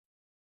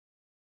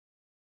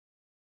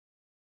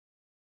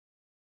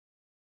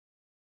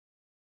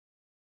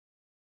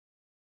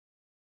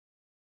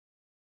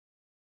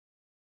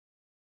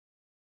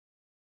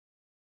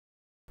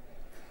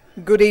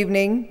Good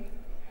evening,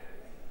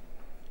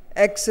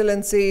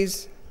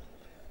 Excellencies,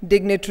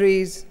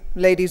 dignitaries,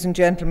 ladies and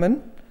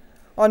gentlemen.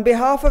 On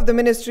behalf of the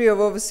Ministry of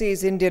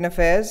Overseas Indian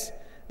Affairs,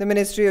 the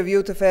Ministry of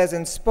Youth Affairs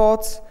and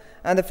Sports,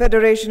 and the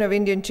Federation of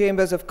Indian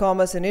Chambers of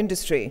Commerce and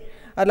Industry,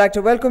 I'd like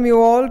to welcome you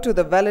all to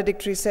the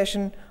valedictory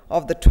session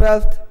of the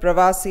 12th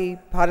Pravasi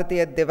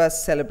Bharatiya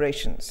Divas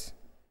celebrations.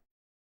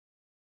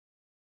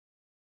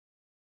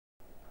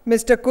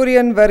 Mr.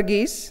 Kurian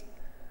Varghese,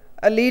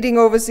 a leading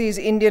overseas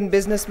Indian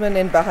businessman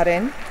in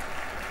Bahrain,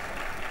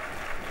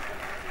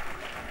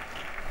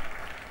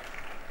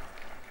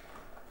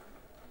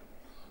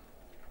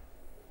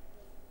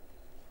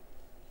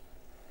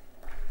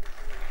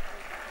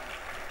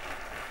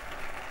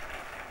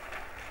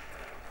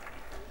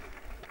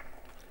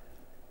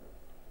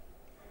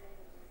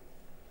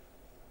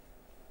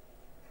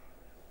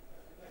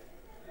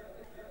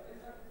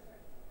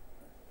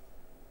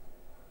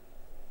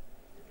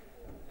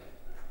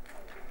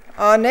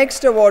 our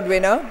next award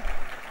winner,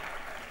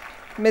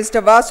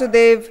 Mr.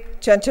 Vasudev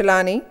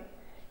Chanchalani.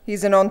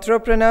 He's an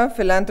entrepreneur,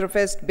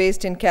 philanthropist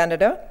based in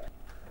Canada.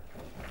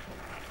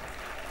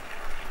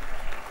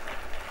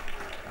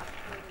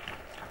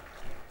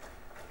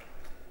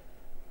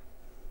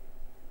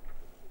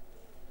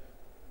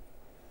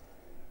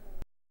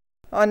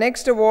 Our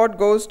next award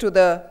goes to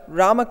the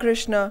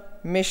Ramakrishna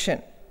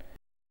Mission.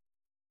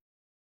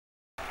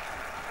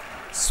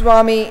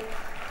 Swami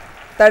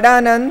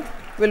Tadanand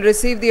will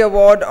receive the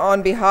award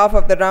on behalf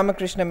of the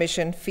Ramakrishna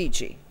Mission,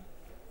 Fiji.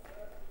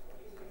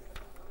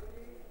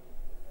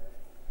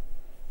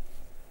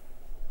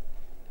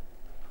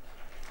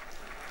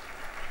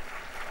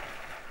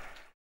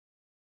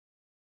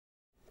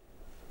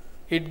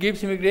 It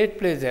gives me great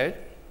pleasure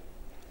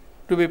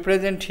to be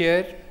present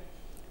here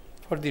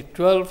for the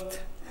 12th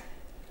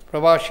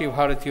Pravasi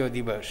Bharatiya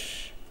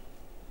Divas.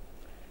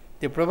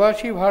 The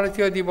Pravasi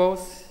Bharatiya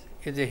Divas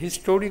is a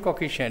historic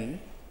occasion,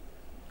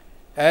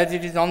 as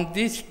it is on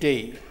this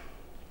day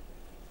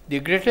the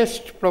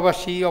greatest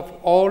Pravasi of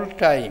all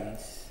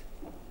times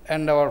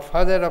and our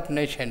father of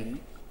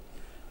nation,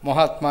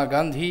 Mahatma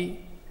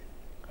Gandhi,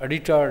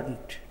 returned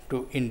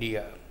to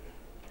India.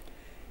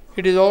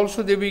 It is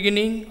also the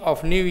beginning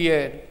of New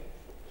Year,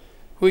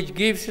 which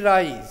gives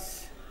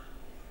rise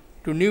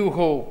to new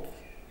hope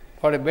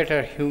for a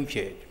better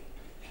future.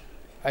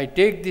 I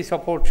take this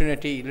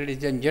opportunity,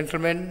 ladies and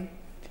gentlemen,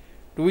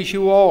 to wish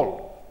you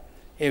all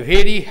a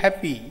very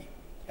happy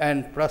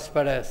and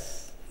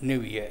prosperous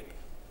New Year.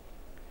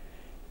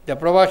 The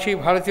Pravasi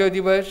Bharatiya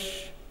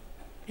Divas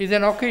is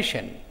an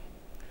occasion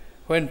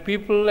when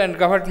people and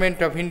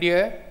government of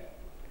India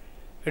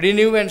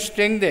renew and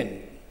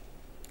strengthen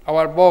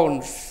our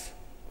bonds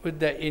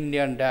with the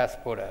Indian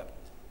diaspora.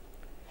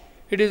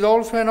 It is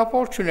also an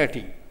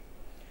opportunity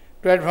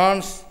to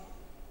advance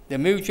the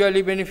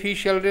mutually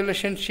beneficial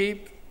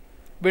relationship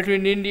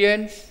between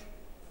Indians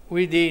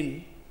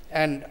within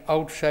and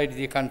outside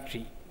the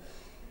country.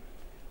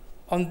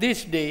 On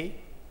this day,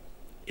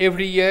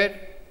 every year,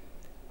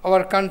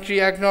 our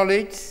country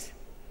acknowledges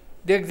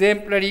the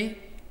exemplary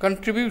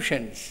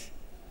contributions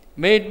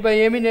made by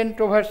eminent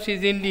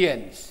overseas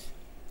Indians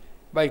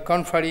by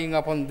conferring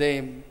upon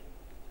them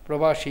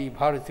Pravasi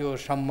Bharatiya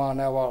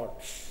Samman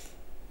Awards.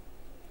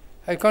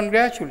 I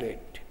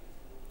congratulate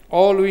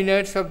all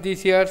winners of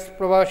this year's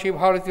Pravasi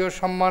Bharatiya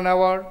Samman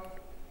Award.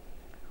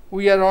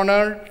 We are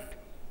honored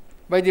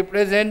by the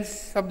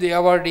presence of the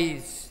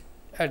awardees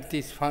at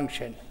this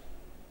function.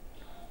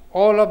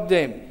 All of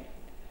them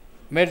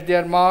made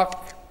their mark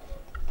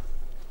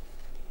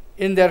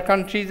in their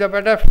countries of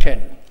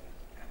adoption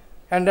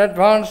and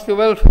advanced the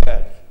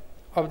welfare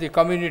of the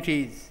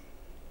communities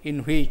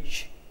in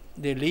which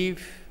they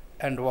live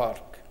and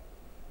work.